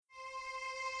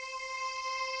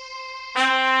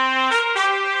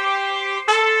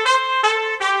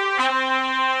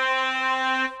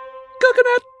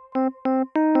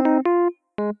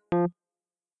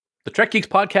The Trek Geeks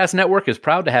Podcast Network is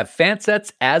proud to have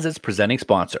Fansets as its presenting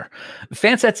sponsor.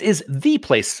 Fansets is the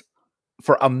place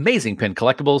for amazing pin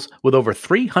collectibles with over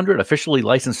 300 officially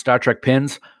licensed Star Trek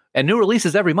pins and new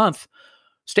releases every month.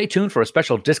 Stay tuned for a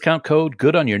special discount code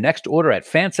good on your next order at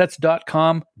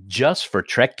fansets.com just for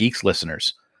Trek Geeks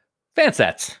listeners.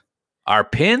 Fansets. Our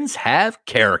pins have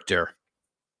character.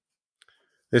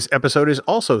 This episode is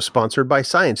also sponsored by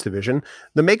Science Division,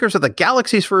 the makers of the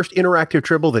galaxy's first interactive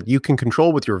Tribble that you can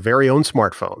control with your very own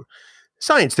smartphone.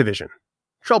 Science Division.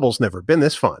 Trouble's never been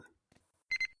this fun.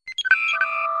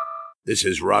 This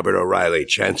is Robert O'Reilly,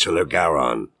 Chancellor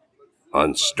Garon,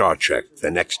 on Star Trek,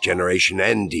 The Next Generation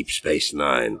and Deep Space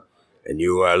Nine, and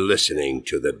you are listening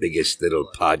to the biggest little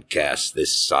podcast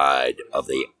this side of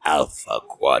the Alpha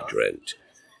Quadrant.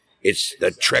 It's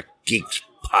the Trek Geeks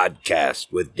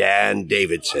Podcast with Dan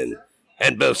Davidson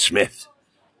and Bill Smith.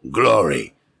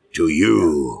 Glory to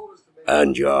you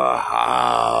and your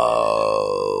house.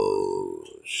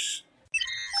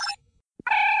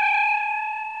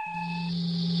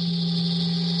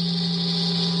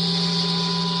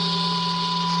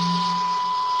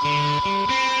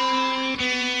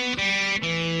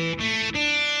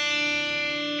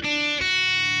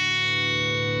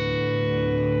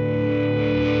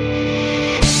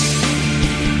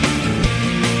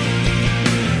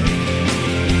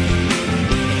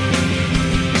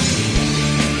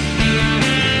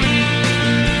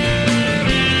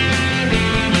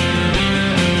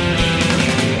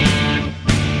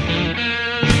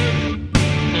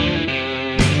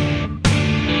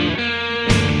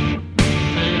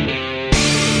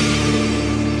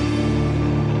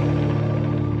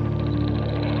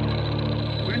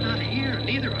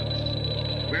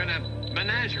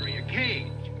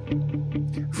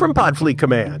 From Podfleet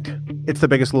Command, it's the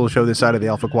biggest little show this side of the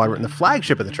Alpha Quadrant and the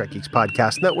flagship of the Trek Geeks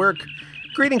Podcast Network.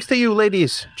 Greetings to you,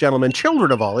 ladies, gentlemen,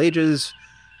 children of all ages,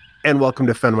 and welcome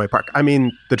to Fenway Park. I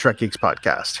mean, the Trek Geeks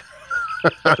Podcast.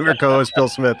 I'm your co-host, Bill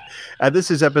Smith, and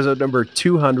this is episode number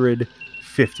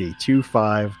 250.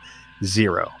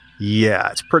 Yeah,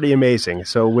 it's pretty amazing.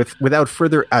 So without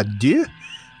further ado,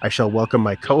 I shall welcome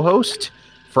my co-host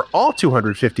for all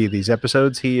 250 of these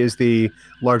episodes. He is the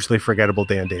largely forgettable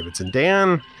Dan Davidson.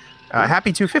 Dan,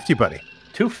 happy 250, buddy.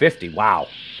 250, wow.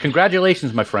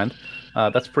 Congratulations, my friend.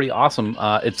 That's pretty awesome.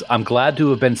 I'm glad to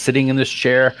have been sitting in this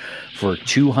chair for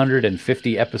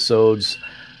 250 episodes,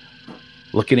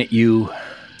 looking at you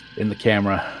in the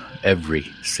camera every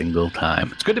single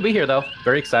time. It's good to be here, though.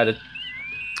 Very excited.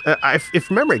 If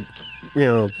memory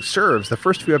serves, the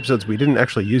first few episodes we didn't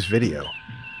actually use video.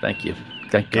 Thank you.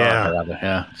 Thank God.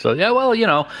 Yeah. So, well,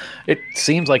 it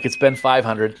seems like it's been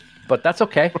 500, but that's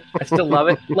okay. I still love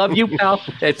it. Love you, pal.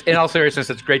 In all seriousness,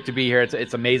 it's great to be here.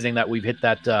 It's amazing that we've hit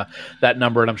that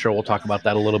number, and I'm sure we'll talk about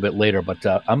that a little bit later. But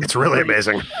it's really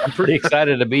amazing. I'm pretty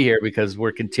excited to be here because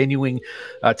we're continuing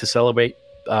to celebrate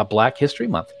Black History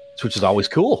Month, which is always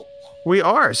cool. We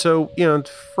are. So,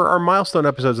 for our milestone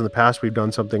episodes in the past, we've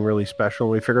done something really special.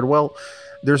 And we figured, well,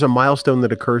 there's a milestone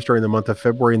that occurs during the month of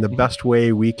February, and the best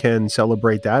way we can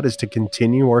celebrate that is to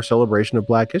continue our celebration of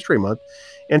Black History Month.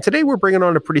 And today we're bringing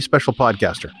on a pretty special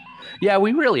podcaster. Yeah,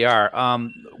 we really are.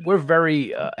 We're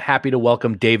very happy to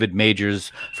welcome David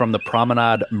Majors from the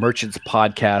Promenade Merchants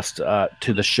podcast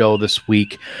to the show this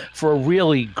week for a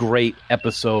really great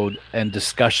episode and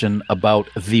discussion about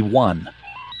the one,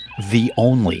 the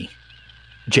only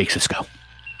Jake Sisko.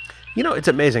 It's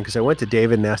amazing because I went to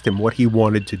David and asked him what he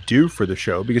wanted to do for the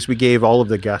show because we gave all of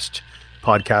the guest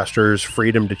podcasters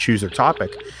freedom to choose their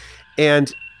topic.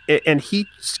 And he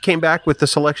came back with the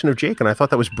selection of Jake, and I thought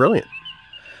that was brilliant.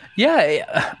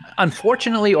 Yeah,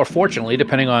 unfortunately or fortunately,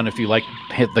 depending on if you like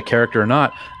the character or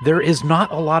not, there is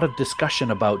not a lot of discussion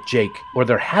about Jake, or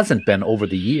there hasn't been over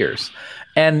the years.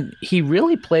 And he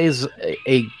really plays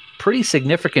a pretty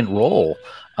significant role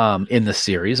in the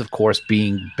series, of course,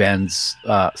 being Ben's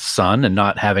son and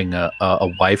not having a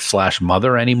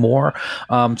wife/mother anymore.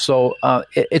 So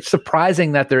it's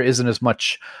surprising that there isn't as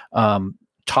much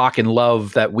talk and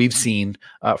love that we've seen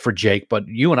for Jake, but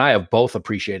you and I have both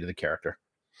appreciated the character.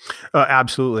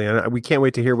 Absolutely. And we can't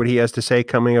wait to hear what he has to say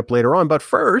coming up later on. But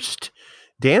first,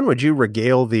 Dan, would you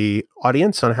regale the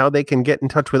audience on how they can get in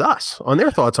touch with us on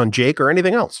their thoughts on Jake or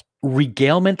anything else?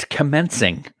 Regalement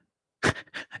commencing.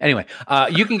 Anyway,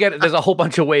 there's a whole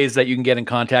bunch of ways that you can get in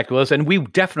contact with us, and we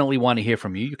definitely want to hear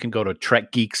from you. You can go to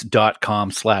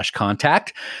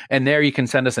trekgeeks.com/contact, and there you can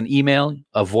send us an email,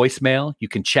 a voicemail, you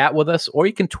can chat with us, or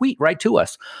you can tweet right to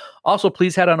us. Also,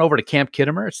 please head on over to Camp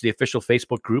Kittimer. It's the official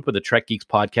Facebook group of the Trek Geeks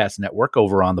Podcast Network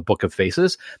over on the Book of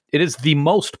Faces. It is the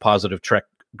most positive Trek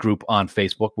group on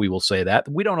Facebook. We will say that.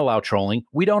 We don't allow trolling.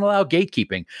 We don't allow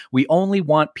gatekeeping. We only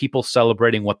want people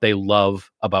celebrating what they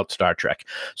love about Star Trek.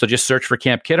 So just search for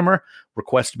Camp Kittimer,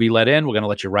 request to be let in. We're going to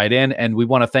let you right in. And we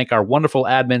want to thank our wonderful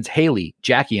admins, Haley,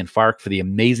 Jackie, and Fark, for the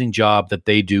amazing job that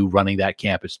they do running that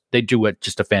campus. They do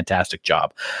just a fantastic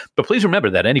job. But please remember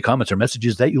that any comments or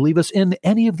messages that you leave us in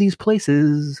any of these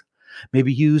places may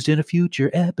be used in a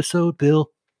future episode,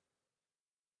 Bill.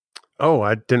 Oh,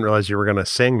 I didn't realize you were going to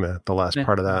sing the last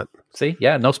part of that. See?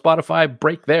 Yeah, no Spotify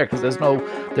break there because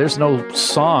there's no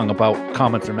song about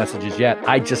comments or messages yet.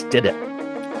 I just did it.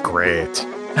 Great.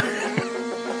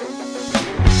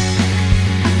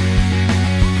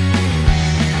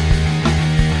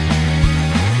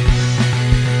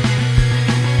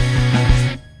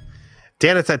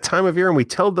 Dan, it's that time of year and we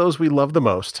tell those we love the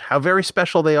most how very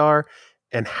special they are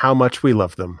and how much we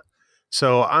love them.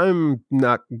 So I'm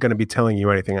not going to be telling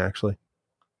you anything, actually.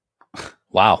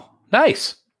 Wow.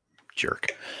 Nice.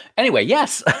 Jerk. Anyway,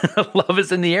 yes, love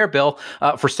is in the air, Bill,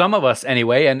 for some of us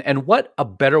anyway. And what a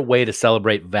better way to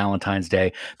celebrate Valentine's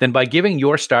Day than by giving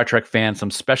your Star Trek fans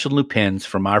some special new pins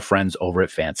from our friends over at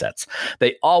Fansets.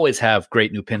 They always have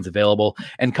great new pins available.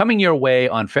 And coming your way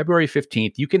on February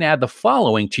 15th, you can add the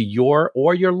following to your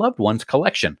or your loved one's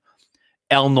collection.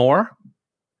 Elnor,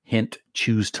 hint,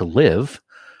 choose to live.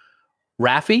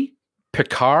 Raffi,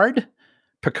 Picard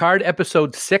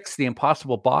Episode 6, The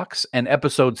Impossible Box, and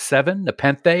Episode 7,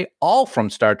 Nepenthe, all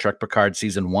from Star Trek Picard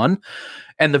Season 1,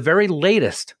 and the very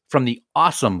latest from the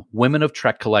awesome Women of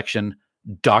Trek collection,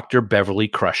 Dr. Beverly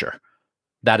Crusher.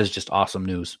 That is just awesome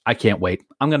news. I can't wait.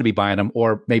 I'm going to be buying them,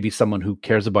 or maybe someone who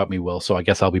cares about me will, so I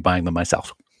guess I'll be buying them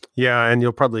myself. Yeah, and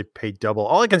you'll probably pay double.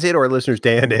 All I can say to our listeners,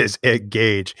 Dan, is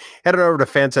engage. Head on over to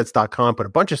fansets.com, put a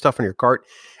bunch of stuff in your cart,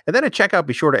 and then at checkout,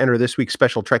 be sure to enter this week's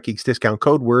special Trek Geeks discount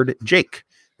code word, Jake.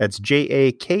 That's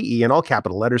Jake in all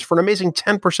capital letters for an amazing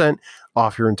 10%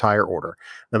 off your entire order.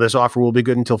 Now, this offer will be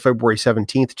good until February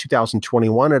 17th,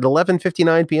 2021 at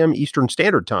 11:59 p.m. Eastern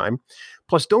Standard Time.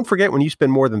 Plus, don't forget, when you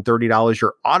spend more than $30,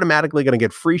 you're automatically going to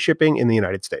get free shipping in the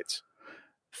United States.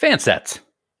 Fansets.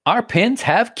 Our pins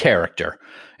have character.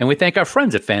 And we thank our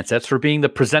friends at Fansets for being the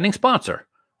presenting sponsor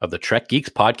of the Trek Geeks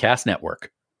Podcast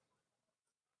Network.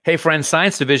 Hey friends,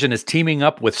 Science Division is teaming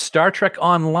up with Star Trek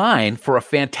Online for a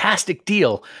fantastic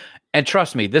deal. And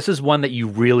trust me, this is one that you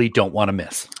really don't want to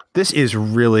miss. This is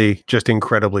really just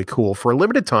incredibly cool. For a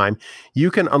limited time, you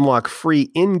can unlock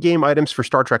free in-game items for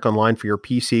Star Trek Online for your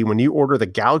PC when you order the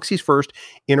Galaxy's first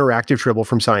interactive Tribble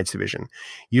from Science Division.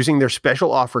 Using their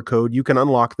special offer code, you can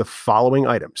unlock the following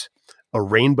items. A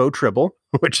Rainbow Tribble,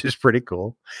 which is pretty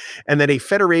cool, and then a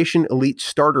Federation Elite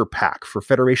Starter Pack for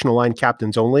Federation-aligned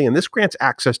captains only, and this grants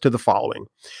access to the following.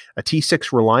 A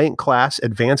T6 Reliant Class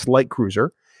Advanced Light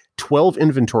Cruiser, 12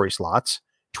 inventory slots,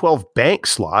 12 bank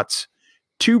slots,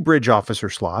 2 bridge officer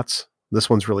slots. This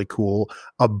one's really cool.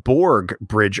 A Borg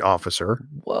bridge officer.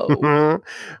 Whoa.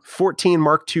 14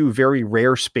 Mark II very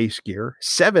rare space gear,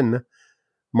 7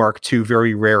 Mark II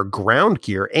very rare ground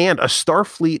gear, and a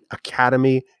Starfleet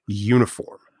Academy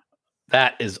uniform.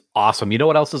 That is awesome. You know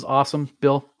what else is awesome,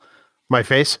 Bill? My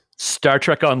face? Star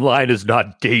Trek Online is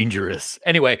not dangerous.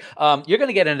 Anyway, you're going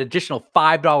to get an additional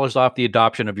 $5 off the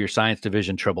adoption of your Science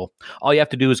Division Tribble. All you have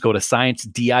to do is go to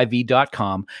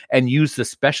sciencediv.com and use the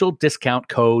special discount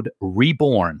code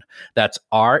REBORN. That's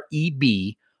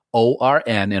REBORN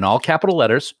in all capital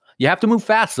letters. You have to move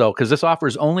fast, though, because this offer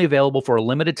is only available for a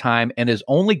limited time and is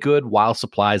only good while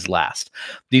supplies last.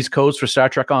 These codes for Star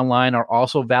Trek Online are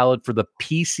also valid for the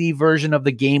PC version of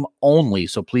the game only,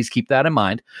 so please keep that in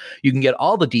mind. You can get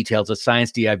all the details at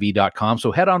sciencediv.com,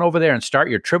 so head on over there and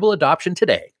start your Tribble adoption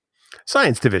today.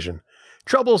 Science Division.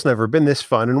 Trouble's never been this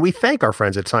fun, and we thank our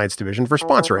friends at Science Division for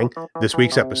sponsoring this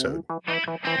week's episode.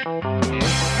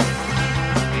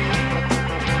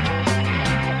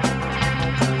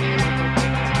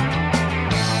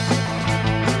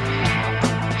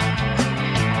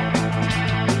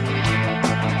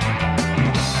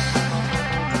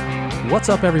 What's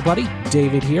up, everybody?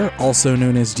 David here, also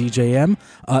known as DJM.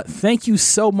 Thank you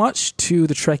so much to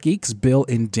the Trek Geeks, Bill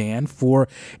and Dan, for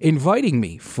inviting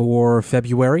me for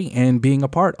February and being a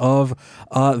part of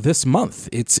this month.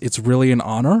 It's really an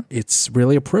honor. It's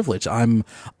really a privilege. I'm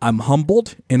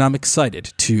humbled and I'm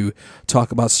excited to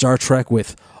talk about Star Trek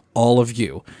with all of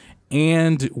you.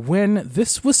 And when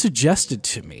this was suggested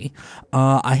to me,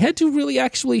 I had to really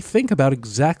actually think about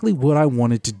exactly what I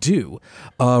wanted to do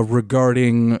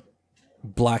regarding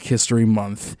Black History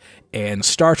Month and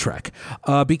Star Trek,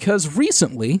 because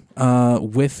recently,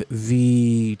 with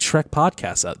the Trek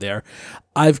podcasts out there,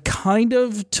 I've kind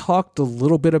of talked a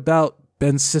little bit about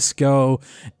Ben Sisko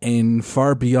in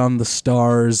Far Beyond the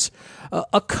Stars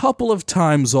a couple of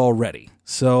times already.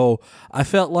 So I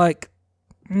felt like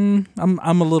I'm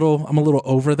a little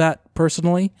over that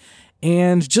personally.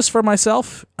 And just for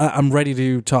myself, I'm ready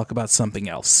to talk about something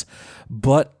else.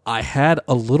 But I had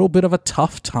a little bit of a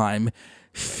tough time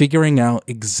figuring out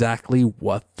exactly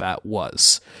what that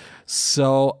was.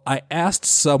 So I asked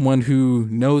someone who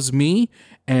knows me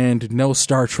and knows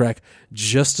Star Trek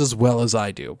just as well as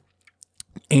I do.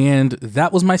 And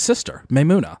that was my sister,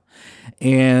 Maymuna.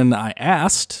 And I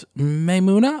asked,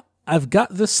 Maymuna, I've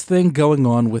got this thing going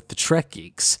on with the Trek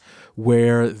Geeks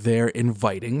where they're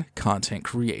inviting content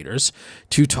creators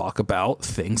to talk about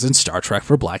things in Star Trek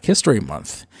for Black History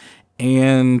Month.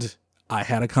 And I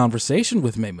had a conversation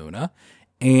with Maymuna,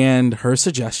 and her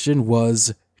suggestion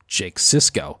was Jake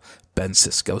Sisko, Ben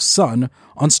Sisko's son,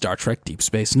 on Star Trek Deep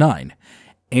Space Nine.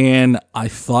 And I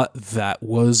thought that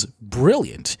was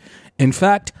brilliant. In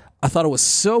fact, I thought it was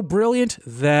so brilliant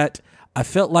that I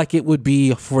felt like it would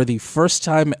be, for the first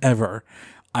time ever,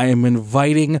 I am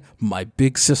inviting my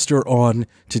big sister on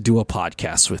to do a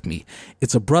podcast with me.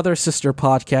 It's a brother-sister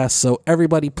podcast, so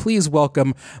everybody please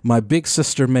welcome my big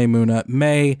sister, Maymuna.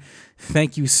 May,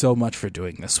 thank you so much for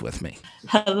doing this with me.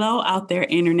 Hello out there,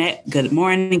 Internet. Good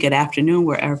morning, good afternoon,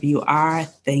 wherever you are.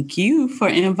 Thank you for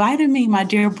inviting me, my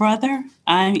dear brother.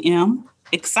 I am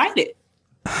excited.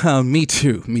 Me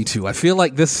too. I feel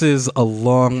like this is a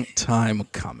long time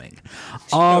coming.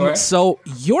 Sure. So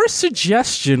your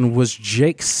suggestion was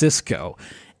Jake Sisko,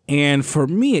 and for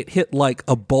me it hit like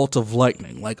a bolt of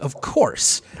lightning. Like, of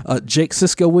course, Jake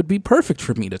Sisko would be perfect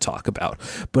for me to talk about,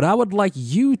 but I would like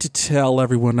you to tell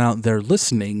everyone out there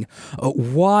listening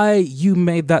why you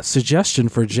made that suggestion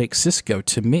for Jake Sisko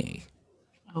to me.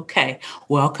 Okay,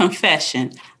 well,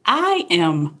 confession. I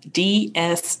am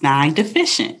DS9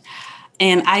 deficient.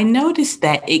 And I noticed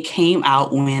that it came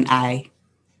out when I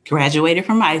graduated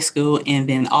from high school and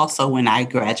then also when I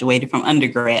graduated from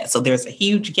undergrad. So there's a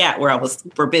huge gap where I was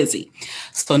super busy.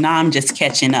 So now I'm just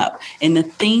catching up. And the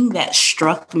thing that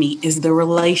struck me is the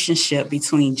relationship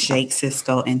between Jake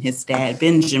Sisko and his dad,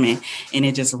 Benjamin. And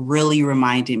it just really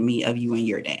reminded me of you and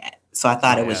your dad. So I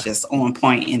thought it was just on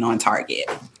point and on target.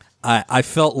 I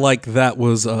felt like that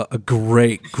was a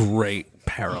great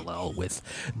parallel with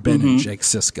Ben and Jake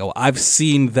Sisko. I've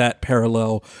seen that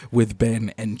parallel with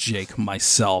Ben and Jake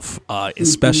myself,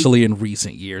 especially in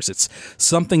recent years. It's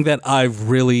something that I've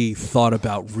really thought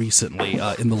about recently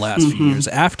in the last few years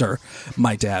after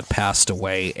my dad passed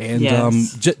away. And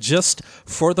just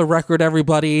for the record,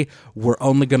 everybody, we're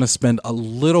only going to spend a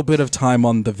little bit of time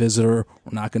on The Visitor.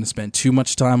 We're not going to spend too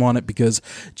much time on it because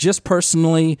just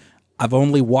personally, I've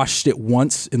only watched it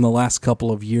once in the last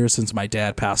couple of years since my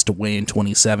dad passed away in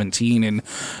 2017. And,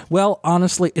 well,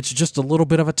 honestly, it's just a little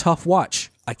bit of a tough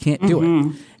watch. I can't do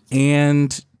it.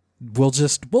 And we'll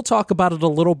talk about it a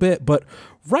little bit. But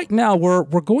right now, we're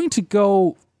going to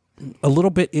go a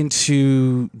little bit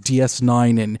into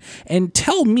DS9 and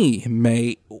tell me,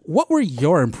 May, what were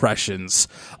your impressions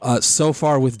so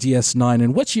far with DS9,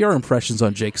 and what's your impressions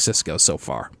on Jake Sisko so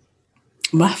far?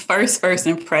 My first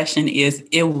impression is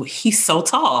he's so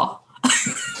tall.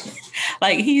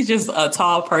 Like, he's just a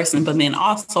tall person. But then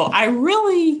also, I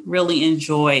really, really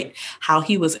enjoyed how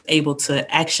he was able to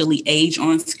actually age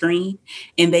on screen,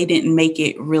 and they didn't make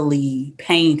it really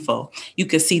painful. You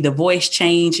could see the voice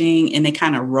changing, and they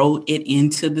kind of wrote it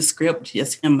into the script,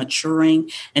 just him maturing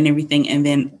and everything. And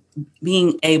then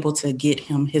being able to get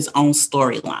him his own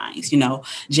storylines,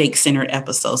 Jake-centered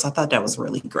episodes. I thought that was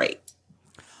really great.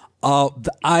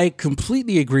 I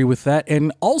completely agree with that.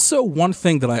 And also, one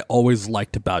thing that I always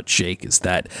liked about Jake is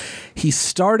that he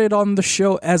started on the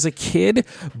show as a kid,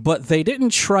 but they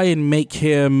didn't try and make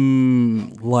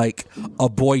him like a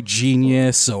boy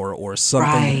genius or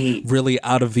something really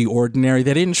out of the ordinary.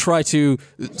 They didn't try to,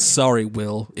 sorry,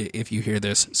 Will, if you hear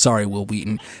this, sorry, Will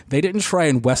Wheaton. They didn't try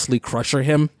and Wesley Crusher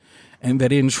him. And they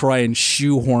didn't try and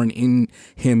shoehorn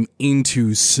him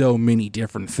into so many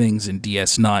different things in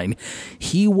DS9.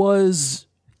 He was,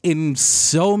 in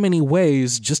so many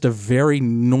ways, just a very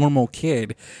normal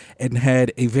kid and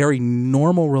had a very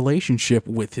normal relationship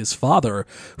with his father,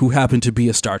 who happened to be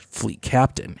a Starfleet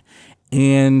captain.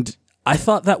 And I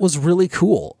thought that was really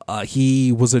cool.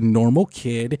 He was a normal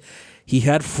kid. He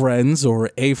had friends, or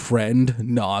a friend,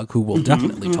 Nog, who we'll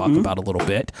definitely talk about a little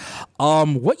bit.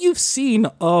 What you've seen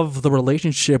of the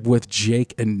relationship with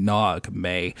Jake and Nog,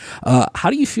 May, how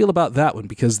do you feel about that one?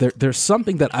 Because there's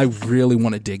something that I really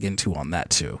want to dig into on that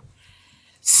too.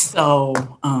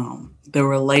 So the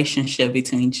relationship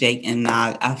between Jake and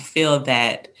Nog, I feel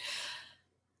that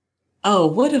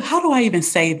how do I even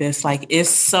say this? Like, it's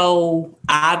so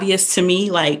obvious to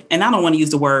me, like, and I don't want to use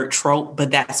the word trope,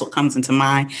 but that's what comes into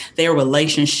mind. Their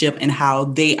relationship and how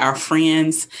they are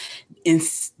friends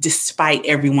despite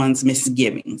everyone's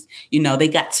misgivings. They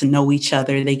got to know each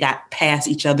other. They got past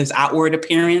each other's outward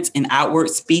appearance and outward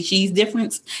species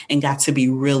difference and got to be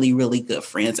really, really good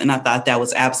friends. And I thought that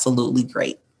was absolutely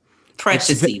great.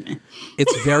 Precious even.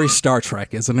 It's very Star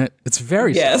Trek, isn't it? It's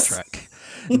very Star Trek.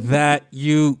 That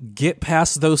you get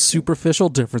past those superficial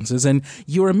differences, and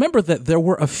you remember that there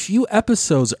were a few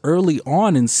episodes early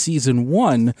on in season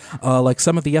 1, like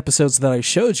some of the episodes that I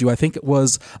showed you. I think it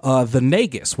was the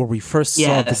Nagus, where we first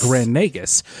saw the Grand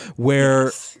Nagus,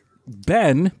 where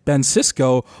Ben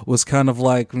Sisko was kind of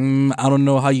like, I don't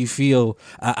know how you feel.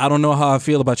 I don't know how I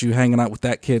feel about you hanging out with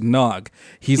that kid Nog.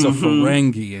 He's a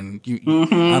Ferengi, and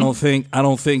I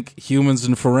don't think humans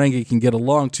and Ferengi can get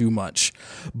along too much.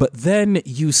 But then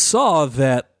you saw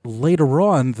that later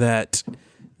on that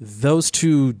those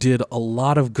two did a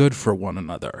lot of good for one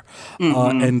another,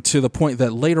 and to the point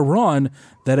that later on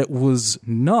that it was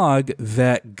Nog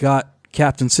that got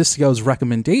Captain Sisko's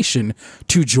recommendation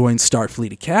to join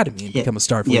Starfleet Academy and become a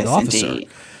Starfleet officer. Indeed.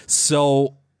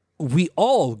 So we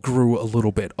all grew a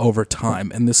little bit over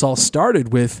time, and this all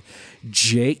started with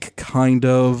Jake kind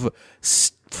of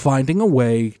finding a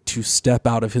way to step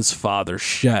out of his father's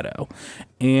shadow.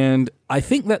 And I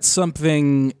think that's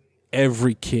something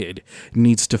every kid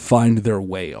needs to find their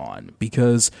way on,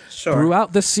 because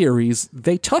throughout the series,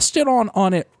 they touched it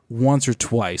on it once or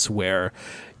twice, where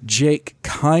Jake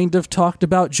kind of talked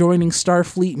about joining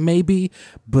Starfleet maybe,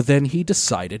 but then he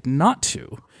decided not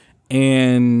to.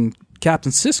 And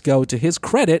Captain Sisko, to his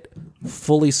credit,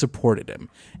 fully supported him.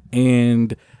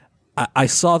 And I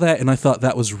saw that and I thought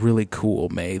that was really cool,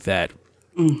 May, that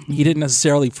he didn't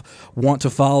necessarily want to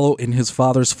follow in his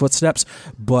father's footsteps,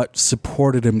 but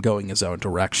supported him going his own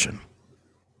direction.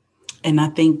 And I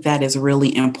think that is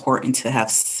really important to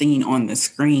have seen on the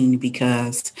screen,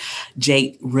 because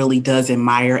Jake really does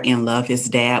admire and love his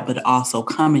dad, but also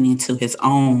coming into his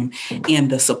own,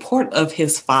 and the support of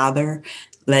his father,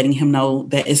 letting him know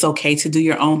that it's okay to do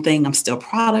your own thing. I'm still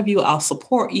proud of you. I'll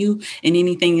support you in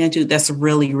anything you do. That's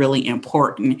really, really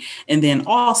important. And then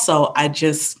also, I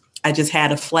just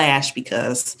had a flash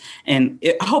because, I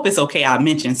hope it's okay. I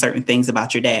mentioned certain things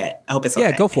about your dad. I hope it's okay.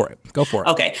 Yeah, go for it.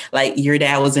 Okay. Like, your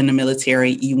dad was in the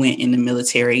military. You went in the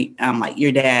military. Like,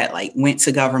 your dad went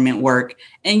to government work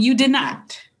and you did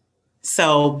not.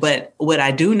 So, but what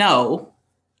I do know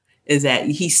is that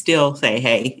he still say,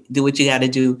 hey, do what you got to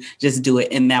do. Just do it.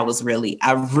 And that was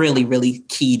I really, really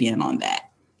keyed in on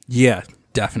that. Yeah,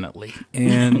 definitely.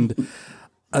 And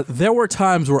there were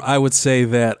times where I would say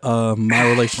that my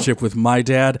relationship with my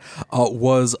dad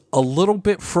was a little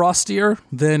bit frostier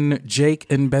than Jake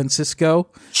and Ben Sisko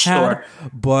had,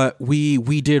 but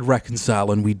we did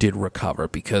reconcile and we did recover,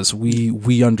 because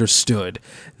we understood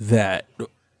that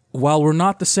while we're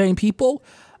not the same people,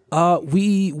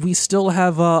 we still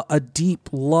have a deep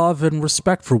love and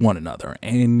respect for one another,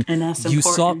 and that's you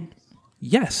important.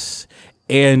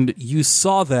 And you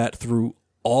saw that through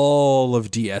all of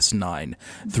DS9,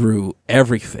 through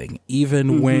everything,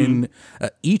 even when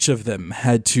each of them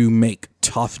had to make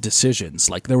tough decisions.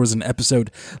 Like, there was an episode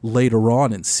later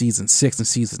on in season 6 and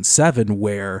season 7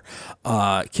 where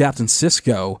Captain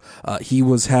Sisko, he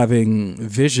was having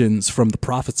visions from the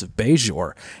prophets of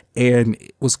Bajor, and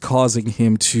it was causing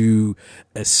him to,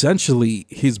 essentially,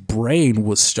 his brain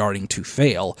was starting to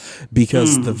fail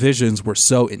because the visions were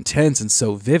so intense and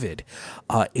so vivid.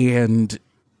 And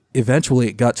eventually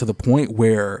it got to the point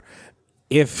where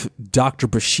if Dr.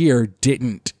 Bashir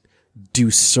didn't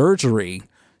do surgery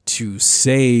to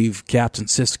save Captain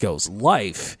Sisko's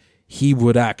life, he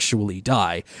would actually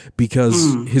die,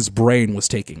 because his brain was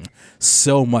taking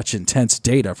so much intense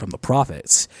data from the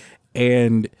prophets.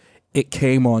 And it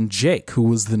came on Jake, who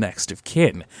was the next of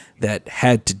kin, that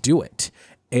had to do it.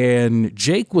 And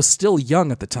Jake was still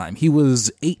young at the time. He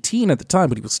was 18 at the time,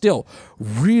 but he was still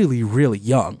really, really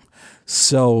young.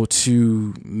 So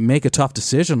to make a tough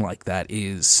decision like that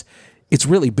it's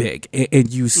really big.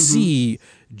 And you see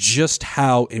just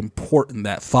how important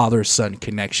that father-son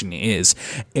connection is.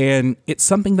 And it's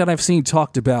something that I've seen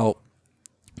talked about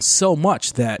so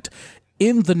much that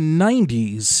in the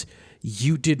 90s,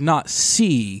 you did not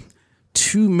see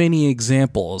too many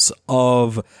examples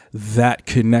of that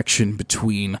connection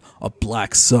between a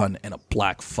black son and a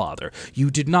black father. You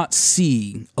did not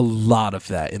see a lot of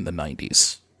that in the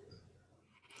 90s.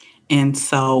 And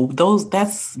so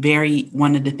that's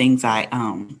one of the things I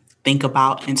think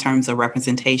about in terms of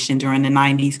representation during the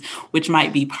 90s, which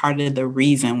might be part of the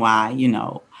reason why,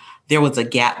 there was a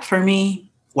gap for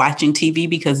me watching TV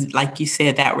because, like you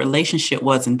said, that relationship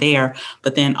wasn't there.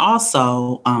 But then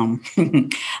also, I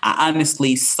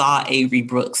honestly saw Avery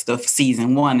Brooks, the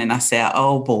season 1, and I said,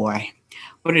 oh boy,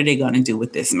 what are they going to do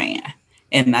with this man?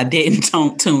 And I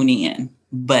don't tune in,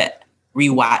 but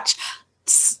rewatch.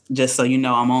 Just so you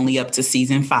know, I'm only up to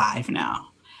season 5 now.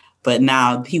 But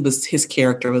now his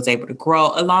character was able to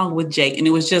grow along with Jake. And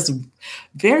it was just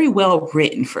very well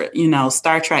written for,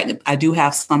 Star Trek. I do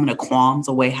have some of the qualms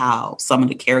the way how some of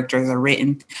the characters are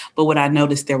written. But what I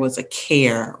noticed, there was a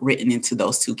care written into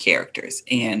those 2 characters.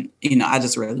 And, I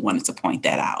just really wanted to point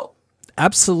that out.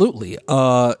 Absolutely.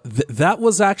 That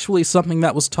was actually something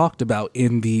that was talked about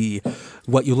in the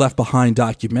What You Left Behind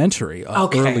documentary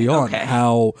early on.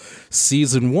 How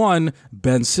season 1,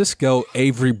 Ben Sisko,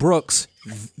 Avery Brooks,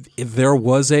 there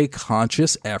was a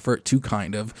conscious effort to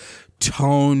kind of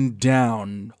tone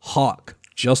down Hawk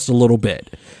just a little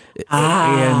bit.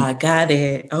 Got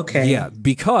it. Okay. Yeah,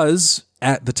 because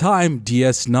at the time,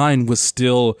 DS9 was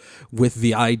still with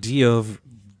the idea of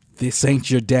this ain't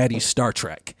your daddy's Star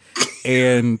Trek.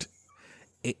 And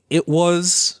it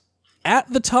was,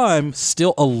 at the time,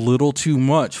 still a little too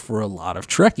much for a lot of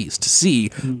Trekkies to see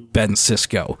Ben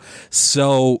Sisko.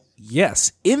 So,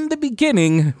 yes, in the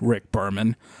beginning, Rick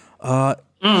Berman,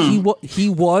 he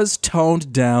was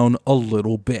toned down a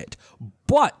little bit.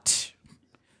 But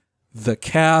the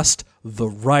cast, the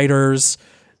writers,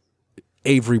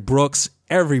 Avery Brooks,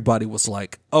 everybody was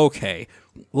like, okay,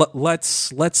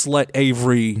 let's let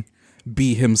Avery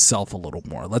be himself a little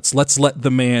more. Let's let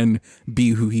the man be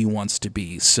who he wants to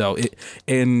be. So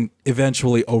and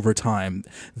eventually over time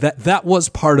that was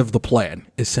part of the plan.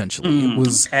 Essentially,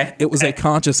 it was a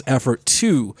conscious effort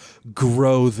to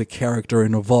grow the character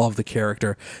and evolve the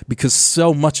character, because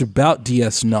so much about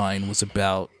DS9 was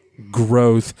about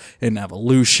growth and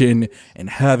evolution and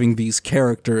having these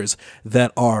characters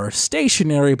that are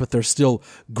stationary, but they're still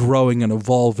growing and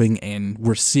evolving, and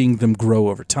we're seeing them grow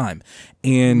over time.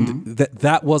 And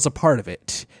that was a part of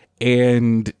it.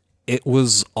 And it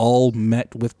was all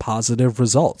met with positive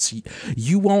results.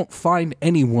 You won't find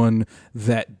anyone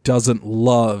that has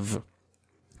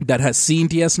seen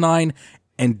DS9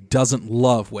 and doesn't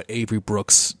love what Avery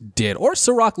Brooks did, or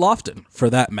Cirroc Lofton, for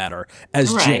that matter,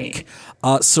 as Jake.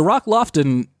 Cirroc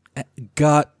Lofton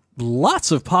got lots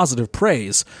of positive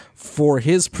praise for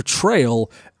his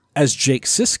portrayal as Jake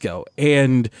Sisko.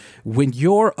 And when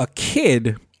you're a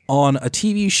kid on a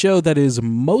TV show that is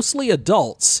mostly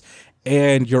adults,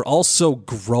 and you're also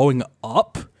growing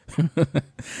up,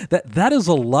 that is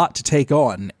a lot to take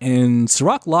on. And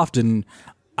Cirroc Lofton,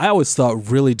 I always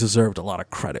thought, really deserved a lot of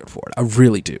credit for it. I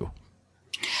really do.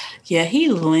 Yeah, he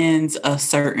lends a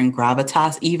certain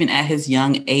gravitas, even at his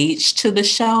young age, to the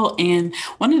show. And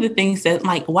one of the things that,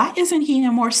 like, why isn't he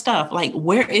in more stuff? Like,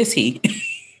 where is he?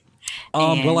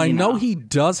 Well, I know he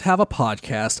does have a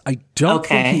podcast. I don't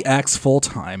think he acts full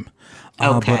time.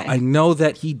 But I know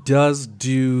that he does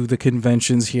do the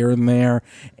conventions here and there,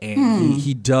 and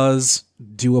he does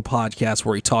do a podcast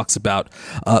where he talks about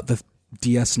the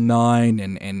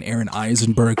DS9 and Aaron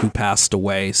Eisenberg, who passed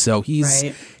away. So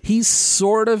he's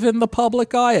sort of in the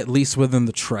public eye, at least within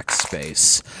the Trek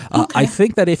space. I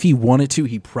think that if he wanted to,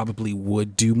 he probably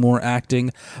would do more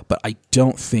acting, but I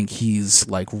don't think he's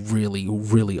like really,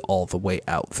 really all the way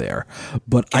out there.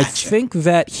 But I think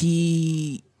that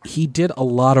he did a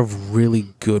lot of really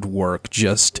good work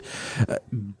just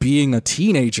being a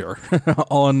teenager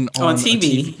on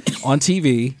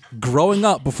TV, growing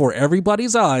up before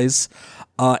everybody's eyes,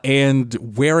 and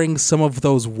wearing some of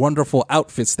those wonderful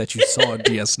outfits that you saw on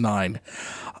DS9.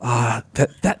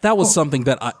 That was something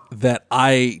that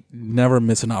I never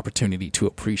miss an opportunity to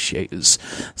appreciate, is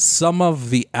some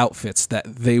of the outfits that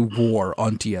they wore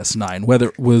on DS9, whether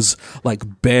it was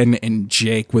like Ben and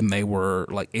Jake when they were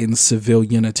like in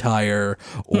civilian attire,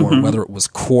 or whether it was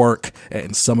Quark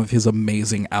and some of his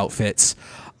amazing outfits.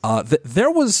 There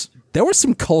was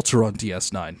some culture on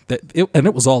DS9 and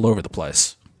it was all over the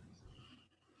place.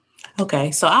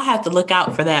 Okay, so I have to look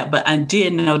out for that, but I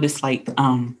did notice like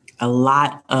a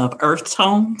lot of earth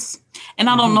tones. And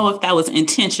I don't know if that was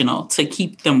intentional to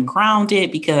keep them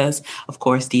grounded, because, of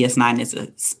course, DS9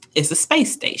 is a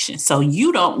space station. So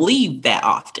you don't leave that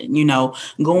often. You know,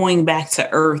 going back to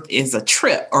Earth is a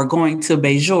trip, or going to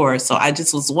Bajor. So I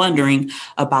just was wondering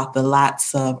about the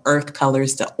lots of earth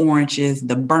colors, the oranges,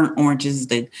 the burnt oranges,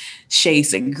 the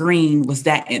shades of green. Was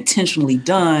that intentionally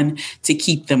done to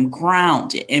keep them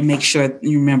grounded and make sure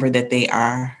you remember that they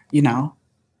are, you know,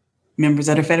 members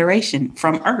of the Federation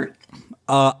from Earth?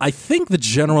 I think the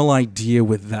general idea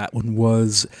with that one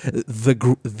was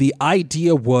the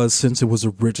idea was, since it was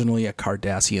originally a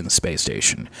Cardassian space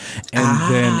station,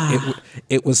 and then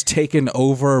it was taken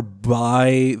over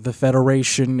by the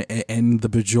Federation and the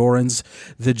Bajorans.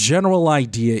 The general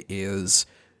idea is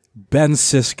Ben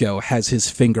Sisko has his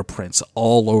fingerprints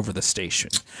all over the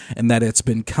station, and that it's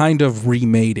been kind of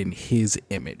remade in his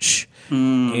image.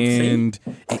 And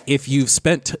if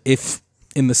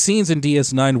in the scenes in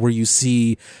DS9 where you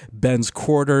see Ben's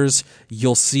quarters,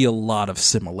 you'll see a lot of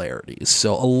similarities.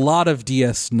 So a lot of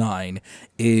DS9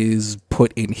 is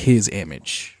put in his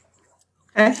image.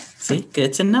 Okay, see,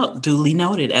 good to know. Duly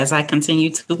noted as I continue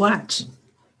to watch.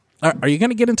 Are you going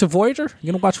to get into Voyager?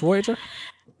 You going to watch Voyager?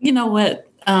 You know what?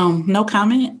 No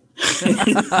comment.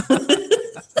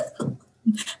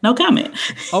 No comment.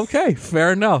 Okay,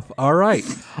 fair enough. All right.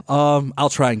 I'll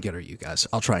try and get her, you guys.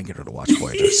 I'll try and get her to watch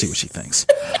Voyager, see what she thinks.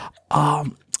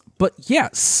 But yeah,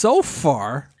 so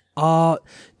far,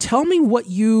 tell me what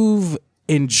you've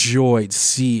enjoyed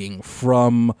seeing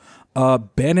from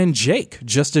Ben and Jake,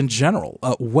 just in general.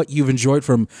 What you've enjoyed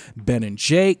from Ben and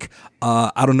Jake.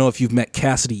 I don't know if you've met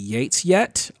Cassidy Yates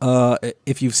yet.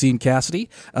 If you've seen Cassidy,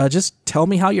 just tell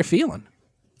me how you're feeling.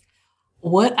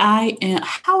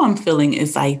 How I'm feeling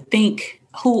is, I think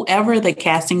whoever the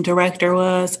casting director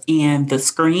was and the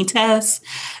screen tests,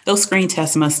 those screen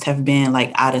tests must have been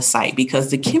like out of sight, because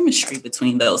the chemistry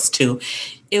between those two,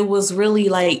 it was really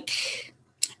like,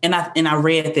 and I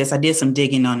read this, I did some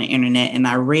digging on the internet, and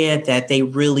I read that they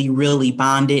really, really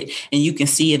bonded, and you can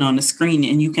see it on the screen,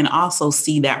 and you can also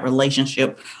see that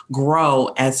relationship grow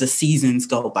as the seasons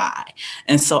go by.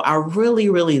 And so I really,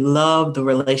 really love the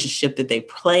relationship that they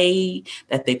played,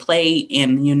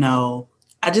 and, you know,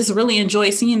 I just really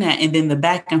enjoyed seeing that. And then the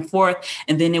back and forth,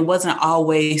 and then it wasn't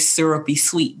always syrupy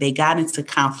sweet. They got into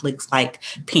conflicts like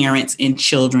parents and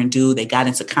children do. They got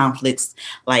into conflicts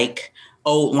like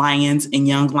old lions and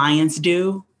young lions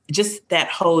do. Just that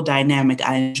whole dynamic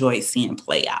I enjoyed seeing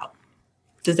play out.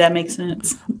 Does that make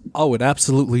sense? Oh, it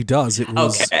absolutely does. It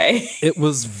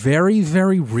was very,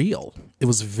 very real. It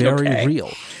was very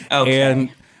real. Okay. And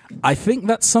I think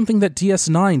that's something that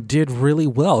DS9 did really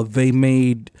well. They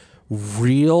made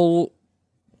real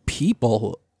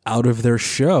people out of their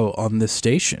show on this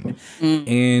station.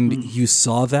 And you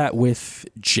saw that with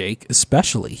Jake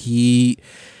especially. He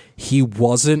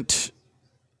wasn't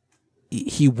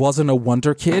a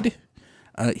wonder kid.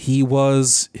 He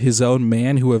was his own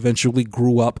man who eventually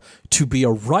grew up to be a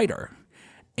writer,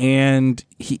 and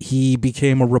he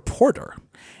became a reporter.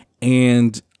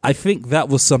 And I think that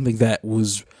was something that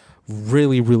was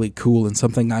really, really cool, and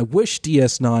something I wish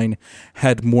DS9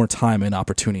 had more time and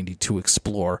opportunity to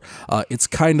explore. It's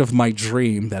kind of my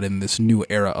dream that in this new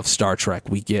era of Star Trek,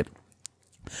 we get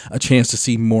a chance to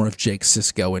see more of Jake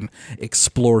Sisko and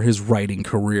explore his writing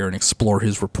career and explore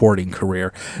his reporting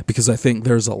career, because I think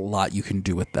there's a lot you can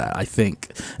do with that. I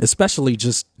think, especially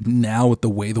just now with the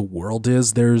way the world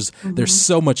is, there's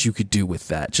so much you could do with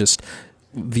that. Just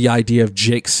the idea of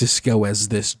Jake Sisko as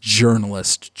this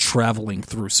journalist traveling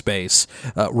through space,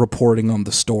 reporting on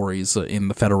the stories in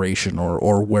the Federation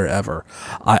or wherever.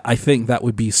 I think that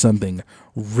would be something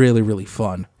really, really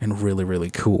fun and really,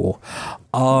 really cool.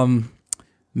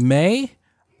 May,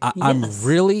 I'm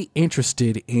really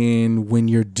interested in, when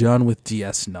you're done with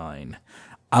DS9,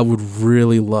 I would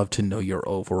really love to know your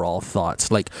overall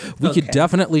thoughts. Like, we could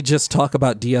definitely just talk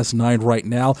about DS9 right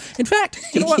now. In fact,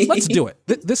 you know what? Let's do it.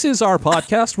 This is our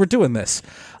podcast. We're doing this.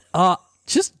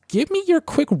 Just give me your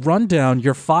quick rundown.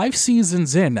 You're 5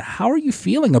 seasons in. How are you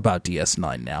feeling about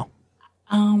DS9 now?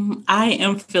 I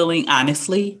am feeling,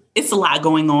 honestly, it's a lot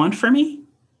going on for me.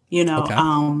 You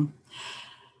know,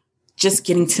 just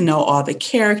getting to know all the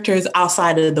characters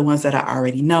outside of the ones that I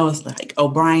already know. It's like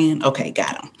O'Brien, okay,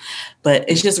 got him. But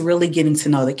it's just really getting to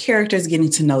know the characters,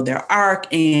 getting to know their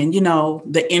arc. And, you know,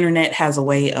 the internet has a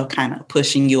way of kind of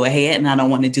pushing you ahead, and I don't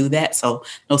want to do that. So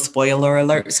no spoiler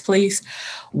alerts, please.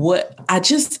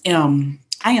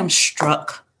 I am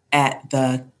struck at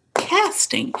the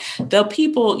casting. The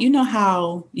people, you know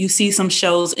how you see some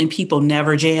shows and people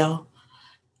never gel?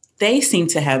 They seem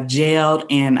to have gelled,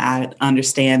 and I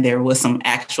understand there was some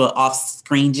actual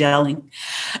off-screen gelling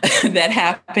that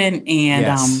happened.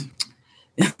 And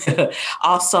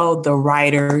also the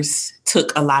writers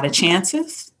took a lot of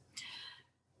chances,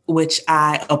 which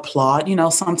I applaud. You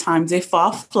know, sometimes they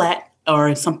fall flat,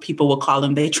 or some people will call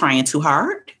them they trying too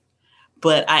hard.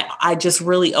 But I just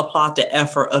really applaud the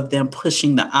effort of them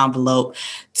pushing the envelope.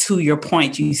 To your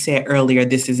point, you said earlier,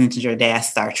 this isn't your dad's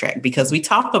Star Trek, because we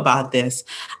talk about this.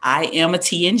 I am a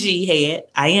TNG head.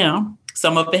 I am.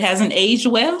 Some of it hasn't aged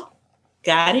well.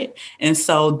 Got it? And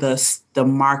so the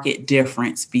market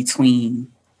difference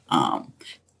between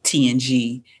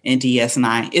TNG and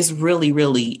DS9 is really,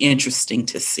 really interesting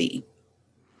to see.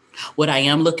 What I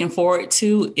am looking forward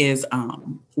to is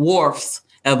Worf's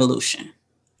evolution.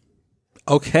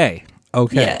 Okay.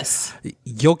 Yes.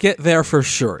 You'll get there for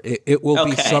sure. It will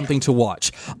be something to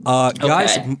watch.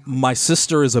 Guys, my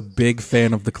sister is a big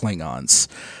fan of the Klingons.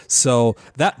 So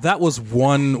that was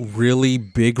one really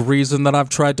big reason that I've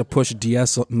tried to push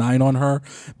DS9 on her,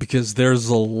 because there's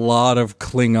a lot of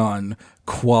Klingon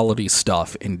quality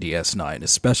stuff in DS9,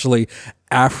 especially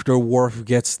after Worf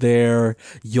gets there.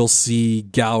 You'll see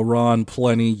Gowron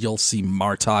plenty, you'll see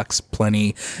Martox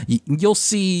plenty, you'll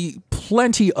see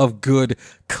plenty of good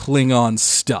Klingon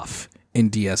stuff in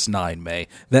DS9, May.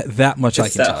 That much good I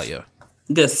can tell you.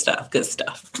 Good stuff.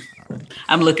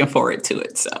 I'm looking forward to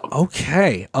it. So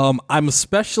okay, I'm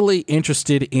especially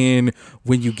interested in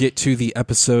when you get to the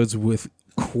episodes with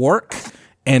Quark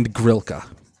and Grilka.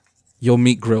 You'll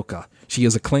meet Grilka. She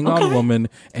is a Klingon woman,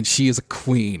 and she is a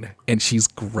queen, and she's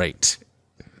great.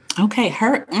 Okay,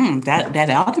 that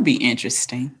ought to be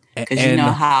interesting, because you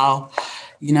know how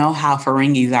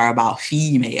Ferengis are about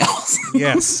females.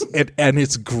 Yes, and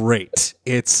it's great.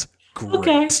 It's great.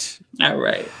 Okay, all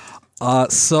right.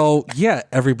 So yeah,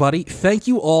 everybody, thank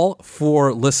you all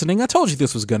for listening. I told you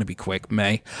this was going to be quick,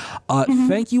 May.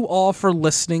 Thank you all for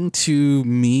listening to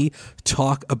me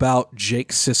talk about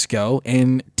Jake Sisko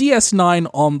and DS9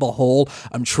 on the whole.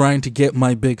 I'm trying to get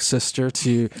my big sister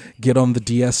to get on the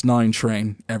DS9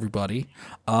 train, everybody.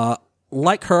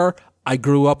 Like her, I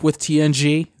grew up with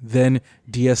TNG, then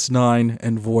DS9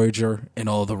 and Voyager and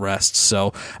all the rest.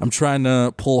 So I'm trying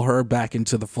to pull her back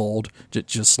into the fold,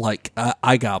 just like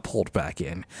I got pulled back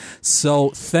in. So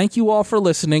thank you all for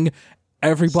listening.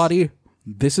 Everybody,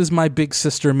 this is my big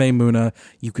sister, Maymuna.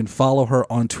 You can follow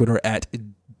her on Twitter at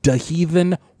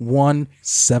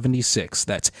DaHeathen176.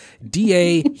 That's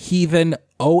DaHeathen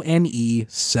ONE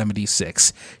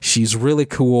 76. She's really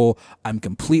cool. I'm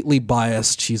completely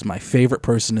biased. She's my favorite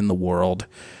person in the world.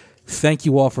 Thank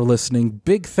you all for listening.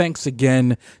 Big thanks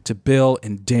again to Bill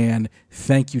and Dan.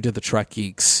 Thank you to the Trek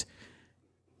Geeks.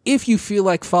 If you feel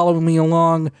like following me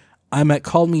along, I'm at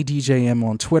Call Me DJM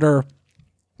on Twitter.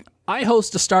 I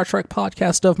host a Star Trek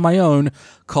podcast of my own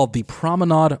called the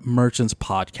Promenade Merchants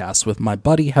Podcast with my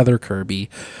buddy Heather Kirby.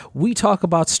 We talk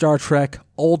about Star Trek,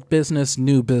 old business,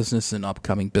 new business, and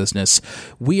upcoming business.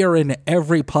 We are in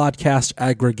every podcast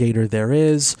aggregator there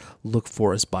is. Look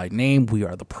for us by name. We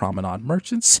are the Promenade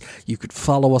Merchants. You could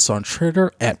follow us on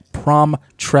Twitter at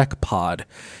PromTrekPod.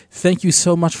 Thank you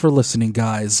so much for listening,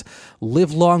 guys.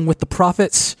 Live long with the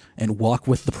prophets and walk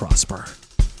with the prosper.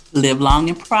 Live long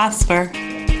and prosper.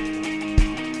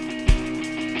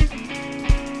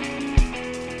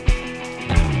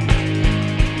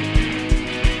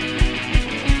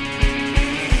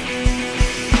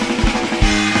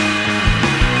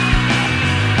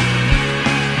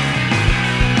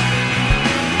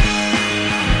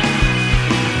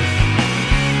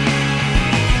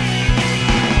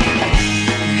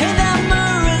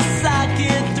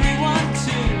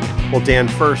 Well, Dan,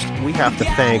 first, we have to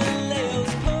thank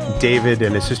David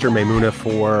and his sister Maymuna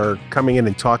for coming in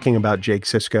and talking about Jake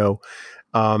Sisko.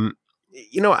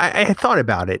 I thought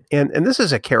about it, and this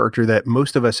is a character that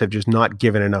most of us have just not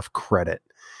given enough credit,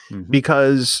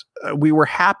 because we were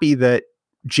happy that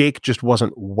Jake just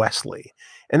wasn't Wesley.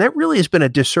 And that really has been a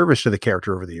disservice to the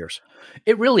character over the years.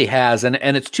 It really has, and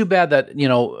it's too bad that,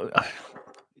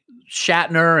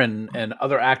 Shatner and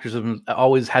other actors have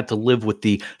always had to live with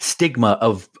the stigma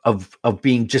of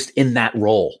being just in that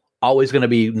role. Always going to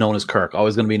be known as Kirk,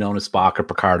 always going to be known as Spock or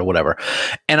Picard or whatever.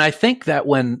 And I think that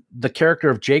when the character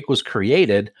of Jake was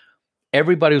created,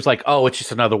 everybody was like, oh, it's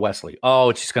just another Wesley. Oh,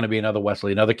 it's just going to be another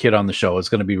Wesley, another kid on the show. It's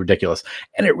going to be ridiculous.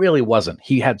 And it really wasn't.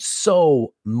 He had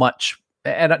so much.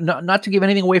 And not to give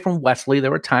anything away from Wesley,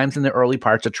 there were times in the early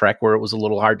parts of Trek where it was a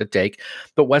little hard to take.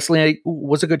 But Wesley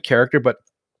was a good character, but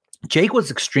Jake was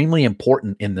extremely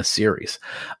important in the series.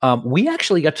 We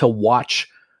actually got to watch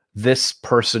this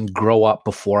person grow up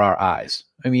before our eyes.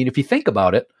 I mean, if you think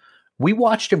about it, we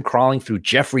watched him crawling through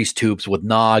Jeffrey's tubes with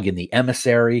Nog in The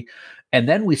Emissary, and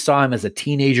then we saw him as a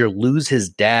teenager lose his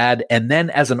dad, and then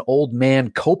as an old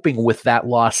man coping with that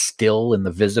loss still in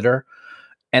The Visitor,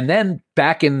 and then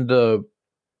back in the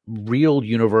real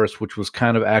universe, which was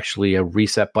kind of actually a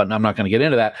reset button. I'm not going to get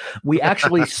into that. We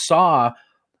actually saw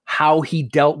how he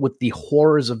dealt with the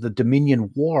horrors of the Dominion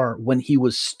War when he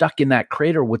was stuck in that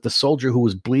crater with the soldier who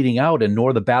was bleeding out and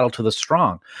nor the battle to the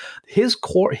strong. His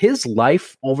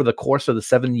life over the course of the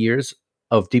 7 years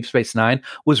of Deep Space Nine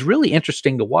was really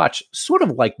interesting to watch, sort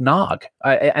of like Nog.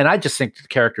 And I just think the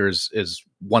character is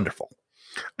wonderful.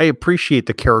 I appreciate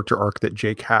the character arc that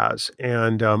Jake has,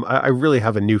 and I really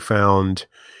have a newfound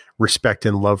respect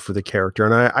and love for the character,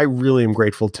 and I really am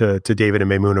grateful to David and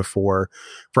Maimuna for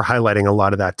highlighting a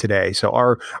lot of that today. So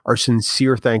our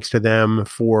sincere thanks to them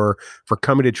for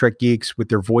coming to Trek Geeks with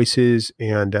their voices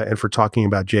and for talking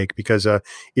about Jake, because it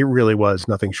really was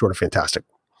nothing short of fantastic.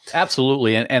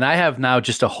 Absolutely, and I have now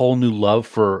just a whole new love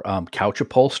for couch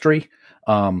upholstery.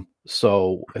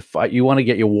 So if you want to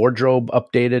get your wardrobe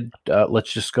updated,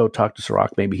 let's just go talk to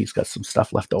Sirach. Maybe he's got some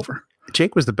stuff left over.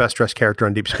 Jake was the best dressed character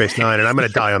on Deep Space Nine, and I'm going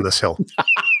to die on this hill.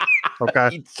 Okay.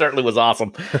 He certainly was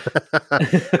awesome.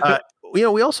 We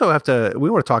also want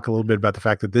to talk a little bit about the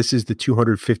fact that this is the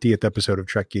 250th episode of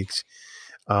Trek Geeks.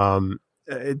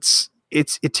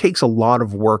 It takes a lot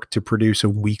of work to produce a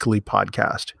weekly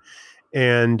podcast.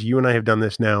 And you and I have done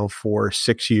this now for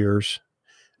 6 years.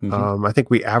 Mm-hmm. I think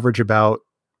we average about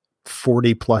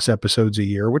 40 plus episodes a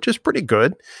year, which is pretty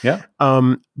good. Yeah.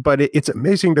 But it's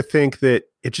amazing to think that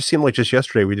it just seemed like just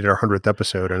yesterday we did our 100th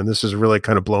episode, and this is really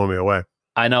kind of blowing me away.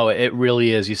 I know, it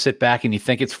really is. You sit back and you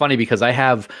think, it's funny because I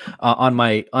have on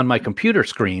my computer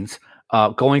screens,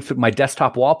 going through my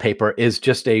desktop wallpaper is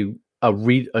just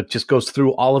just goes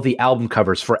through all of the album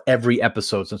covers for every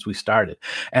episode since we started.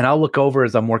 And I'll look over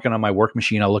as I'm working on my work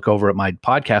machine. I'll look over at my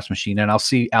podcast machine and I'll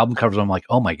see album covers. I'm like,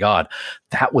 oh my God,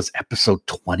 that was episode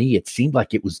 20. It seemed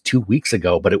like it was 2 weeks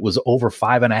ago, but it was over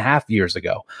 5.5 years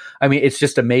ago. I mean, it's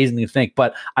just amazing to think,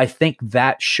 but I think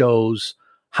that shows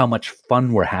how much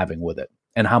fun we're having with it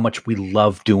and how much we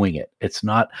love doing it.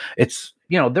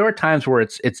 There are times where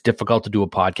it's difficult to do a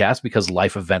podcast because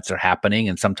life events are happening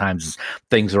and sometimes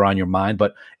things are on your mind,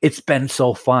 but it's been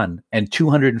so fun. And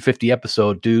 250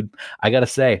 episode, dude, I got to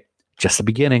say, just the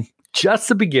beginning. At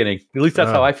least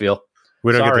that's how I feel.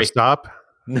 We don't get to stop?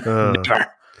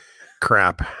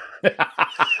 Crap.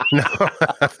 No.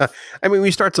 I mean, when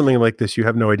you start something like this, you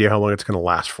have no idea how long it's going to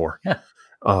last for. Yeah.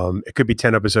 It could be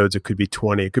 10 episodes. It could be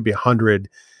 20. It could be 100.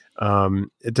 To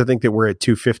think that we're at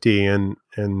 250 and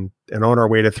on our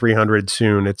way to 300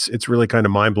 soon, it's really kind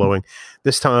of mind blowing.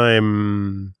 This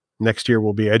time next year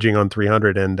we'll be edging on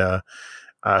 300, and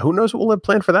who knows what we'll have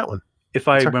planned for that one. If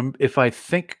I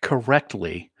think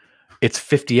correctly, it's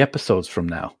 50 episodes from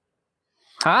now.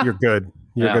 Huh? You're good.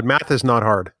 Good. Math is not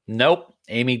hard. Nope.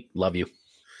 Amy, love you.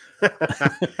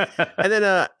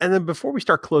 And then before we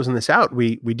start closing this out,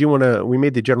 we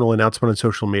made the general announcement on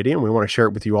social media, and we want to share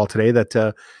it with you all today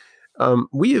that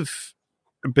we have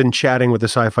been chatting with the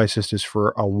Sci-Fi Sisters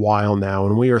for a while now,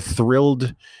 and we are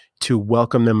thrilled to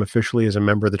welcome them officially as a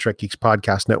member of the Trek Geeks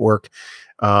Podcast Network.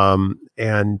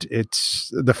 And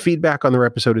it's the feedback on their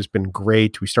episode has been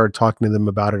great. We started talking to them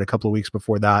about it a couple of weeks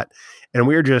before that, and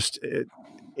we're just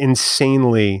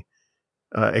insanely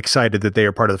excited that they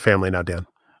are part of the family now, Dan.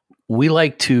 We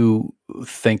like to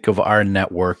think of our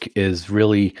network as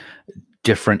really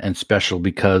different and special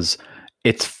because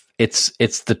it's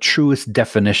the truest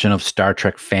definition of Star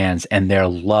Trek fans and their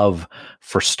love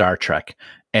for Star Trek.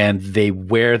 And they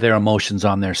wear their emotions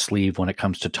on their sleeve when it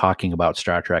comes to talking about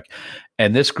Star Trek.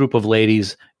 And this group of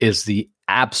ladies is the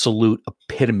absolute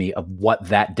epitome of what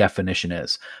that definition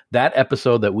is. That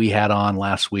episode that we had on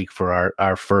last week for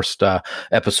our first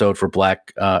episode for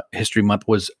Black History Month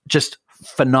was just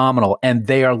phenomenal. And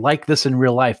they are like this in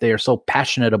real life. They are so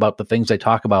passionate about the things they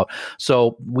talk about.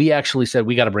 So we actually said,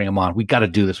 we got to bring them on. We got to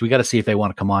do this. We got to see if they want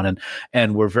to come on.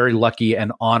 And we're very lucky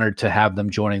and honored to have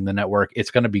them joining the network. It's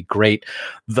going to be great.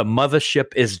 The mothership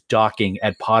is docking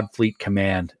at Podfleet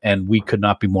Command, and we could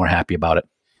not be more happy about it.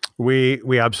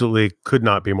 We absolutely could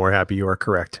not be more happy. You are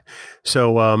correct.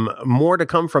 So more to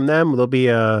come from them. There'll be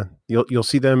you'll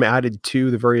see them added to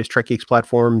the various Trek Geeks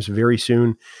platforms very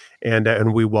soon.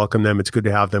 And we welcome them. It's good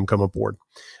to have them come aboard.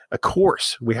 Of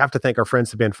course, we have to thank our friends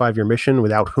at the band 5 Year Mission,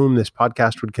 without whom this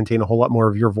podcast would contain a whole lot more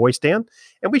of your voice, Dan.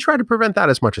 And we try to prevent that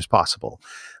as much as possible.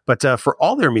 But for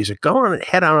all their music, go on and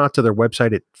head on out to their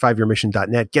website at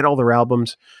 5yearmission.net. Get all their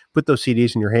albums, put those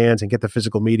CDs in your hands, and get the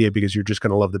physical media because you're just going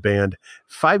to love the band.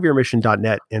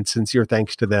 5yearmission.net, and sincere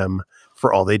thanks to them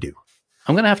for all they do.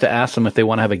 I'm going to have to ask them if they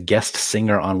want to have a guest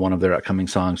singer on one of their upcoming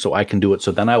songs so I can do it.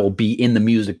 So then I will be in the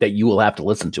music that you will have to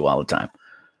listen to all the time.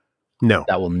 No.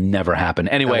 That will never happen.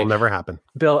 Anyway. That will never happen.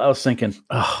 Bill, I was thinking,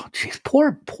 oh, geez,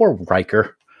 poor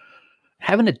Riker.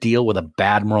 Having to deal with a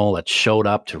Badmiral that showed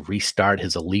up to restart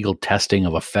his illegal testing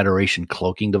of a Federation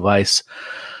cloaking device.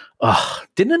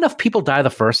 Didn't enough people die the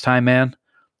first time, man?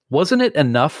 Wasn't it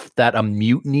enough that a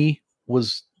mutiny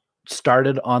was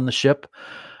started on the ship?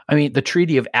 I mean, the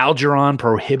Treaty of Algeron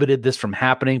prohibited this from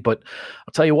happening, but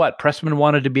I'll tell you what, Pressman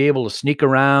wanted to be able to sneak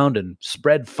around and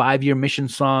spread 5-year mission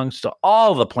songs to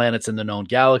all the planets in the known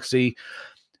galaxy.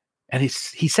 And he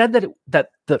said that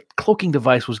the cloaking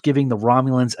device was giving the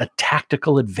Romulans a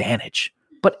tactical advantage.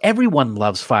 But everyone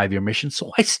loves 5-year missions,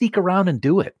 so why sneak around and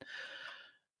do it?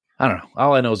 I don't know.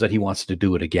 All I know is that he wants to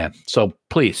do it again. So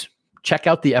please, check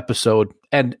out the episode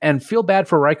and feel bad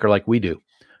for Riker like we do.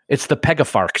 It's the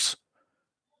Pegafarks.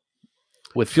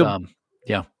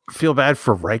 Feel bad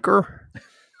for Riker?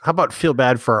 How about feel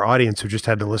bad for our audience who just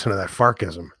had to listen to that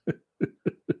Farkism?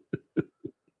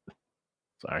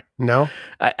 Sorry. No?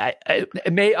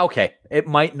 It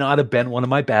might not have been one of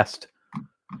my best,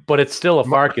 but it's still a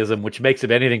Farkism, which makes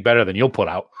it anything better than you'll put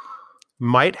out.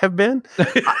 Might have been?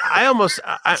 I'm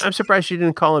surprised you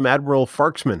didn't call him Admiral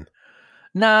Farksman.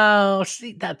 No,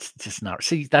 that's just not.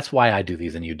 That's why I do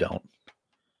these and you don't.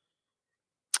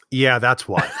 Yeah, that's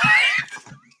why.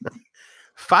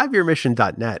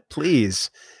 5yearmission.net. Please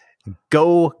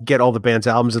go get all the band's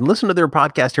albums and listen to their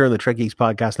podcast here on the Trek Geeks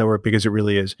Podcast Network, because it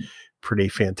really is pretty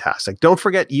fantastic. Don't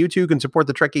forget, you too can support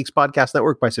the Trek Geeks Podcast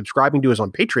Network by subscribing to us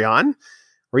on Patreon,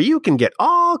 where you can get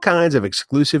all kinds of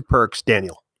exclusive perks.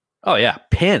 Daniel. Oh, yeah.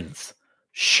 Pins,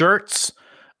 shirts,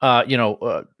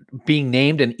 being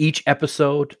named in each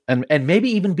episode, and maybe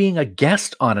even being a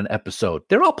guest on an episode.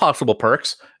 They're all possible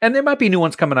perks, and there might be new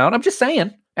ones coming out. I'm just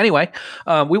saying. Anyway,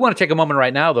 we want to take a moment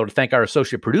right now, though, to thank our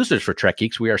associate producers for Trek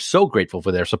Geeks. We are so grateful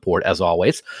for their support, as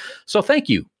always. So thank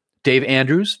you, Dave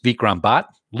Andrews, Vikram Bhatt,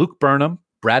 Luke Burnham,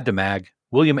 Brad DeMag,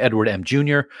 William Edward M.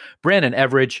 Jr., Brandon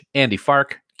Everidge, Andy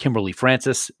Fark, Kimberly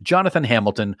Francis, Jonathan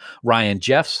Hamilton, Ryan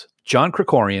Jeffs, John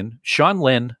Krikorian, Sean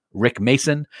Lynn, Rick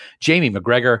Mason, Jamie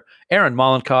McGregor, Aaron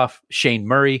Molenkoff, Shane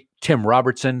Murray, Tim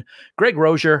Robertson, Greg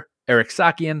Rozier, Eric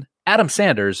Sakian, Adam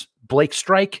Sanders, Blake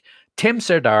Strike, Tim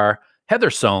Serdar, Heather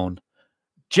Sohn,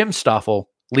 Jim Stoffel,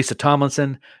 Lisa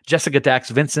Tomlinson, Jessica Dax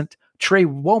Vincent, Trey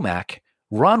Womack,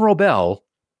 Ron Robel,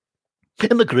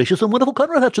 and the gracious and wonderful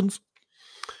Conrad Hutchins.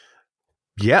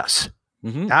 Yes,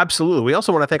 absolutely. We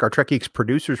also want to thank our Trek Geeks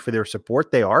producers for their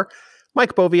support. They are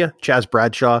Mike Bovia, Chaz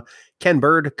Bradshaw, Ken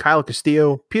Bird, Kyle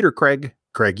Castillo, Peter Craig,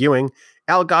 Craig Ewing,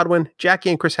 Al Godwin,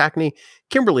 Jackie and Chris Hackney,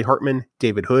 Kimberly Hartman,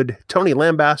 David Hood, Tony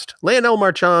Lambast, Leonel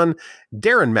Marchand,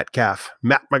 Darren Metcalf,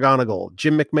 Matt McGonigal,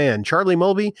 Jim McMahon, Charlie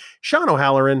Mulvey, Sean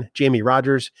O'Halloran, Jamie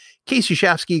Rogers, Casey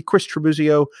Shafsky, Chris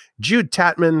Trabuzio, Jude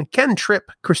Tatman, Ken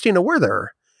Tripp, Christina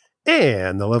Werther,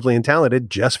 and the lovely and talented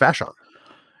Jess Vashon.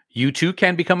 You too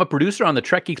can become a producer on the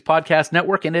Trek Geeks Podcast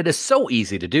Network, and it is so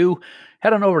easy to do.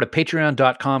 Head on over to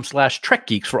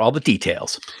patreon.com/TrekGeeks for all the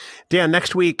details. Dan,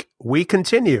 next week, we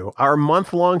continue our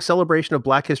month-long celebration of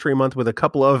Black History Month with a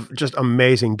couple of just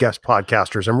amazing guest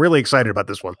podcasters. I'm really excited about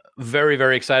this one. Very,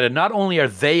 very excited. Not only are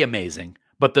they amazing,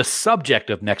 but the subject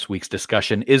of next week's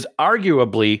discussion is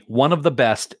arguably one of the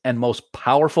best and most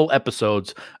powerful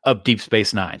episodes of Deep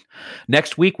Space Nine.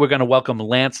 Next week, we're going to welcome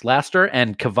Lance Laster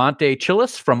and Cavante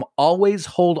Chillis from Always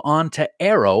Hold On to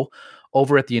Arrow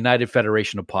over at the United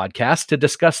Federation of Podcasts to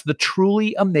discuss the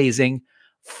truly amazing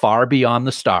Far Beyond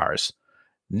the Stars.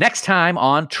 Next time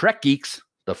on Trek Geeks,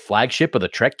 the flagship of the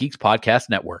Trek Geeks Podcast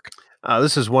Network.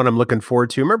 This is one I'm looking forward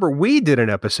to. Remember, we did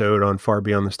an episode on Far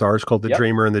Beyond the Stars called The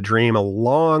Dreamer and the Dream a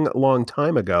long, long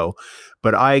time ago,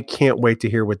 but I can't wait to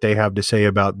hear what they have to say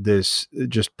about this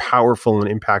just powerful and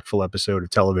impactful episode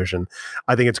of television.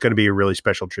 I think it's going to be a really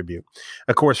special tribute.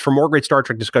 Of course, for more great Star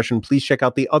Trek discussion, please check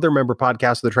out the other member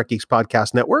podcasts of the Trek Geeks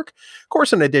Podcast Network. Of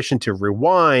course, in addition to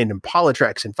Rewind and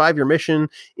Politirex and 5-Year Mission,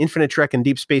 Infinite Trek and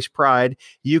Deep Space Pride,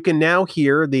 you can now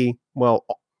hear the,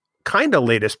 kind of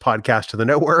latest podcast to the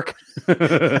network,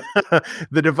 The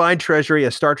Divine Treasury, a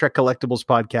Star Trek collectibles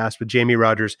podcast with Jamie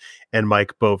Rogers and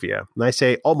Mike Bovia. And I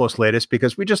say almost latest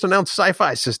because we just announced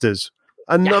Sci-Fi Sisters,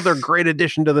 another great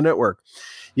addition to the network.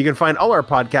 You can find all our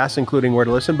podcasts, including where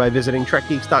to listen, by visiting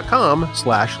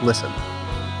trekgeeks.com/listen.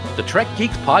 The Trek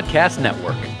Geeks Podcast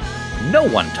Network. No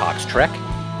one talks Trek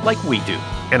like we do.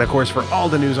 And of course, for all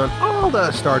the news on all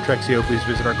the Star Trek CO, please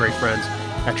visit our great friends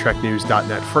at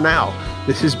treknews.net. For now,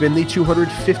 this has been the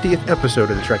 250th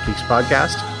episode of the Trek Geeks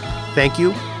Podcast. Thank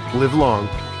you, live long,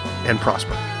 and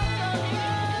prosper.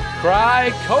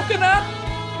 Cry coconut,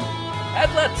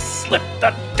 and let's slip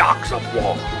the docks of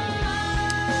war.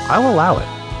 I'll allow it.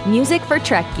 Music for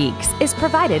Trek Geeks is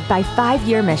provided by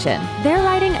 5-Year Mission. They're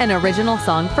writing an original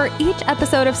song for each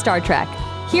episode of Star Trek.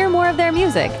 Hear more of their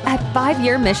music at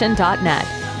 5yearmission.net.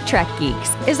 Trek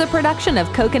Geeks is a production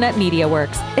of Coconut Media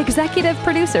Works. Executive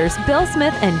producers Bill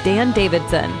Smith and Dan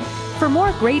Davidson. For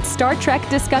more great Star Trek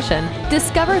discussion,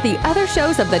 discover the other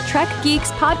shows of the Trek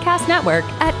Geeks Podcast Network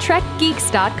at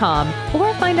trekgeeks.com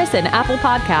or find us in Apple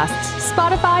Podcasts,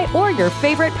 Spotify, or your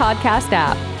favorite podcast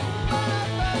app.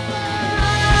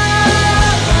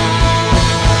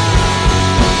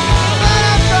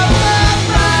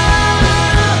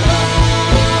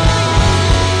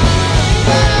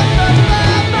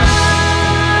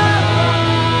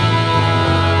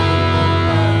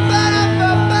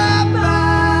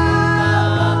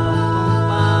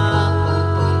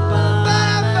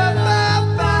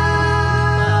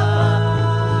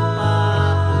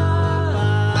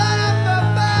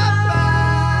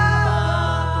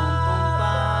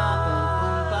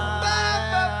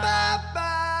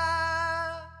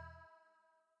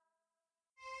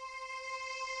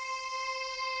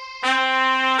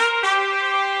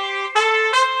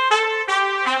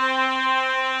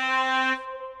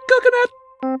 Coconut.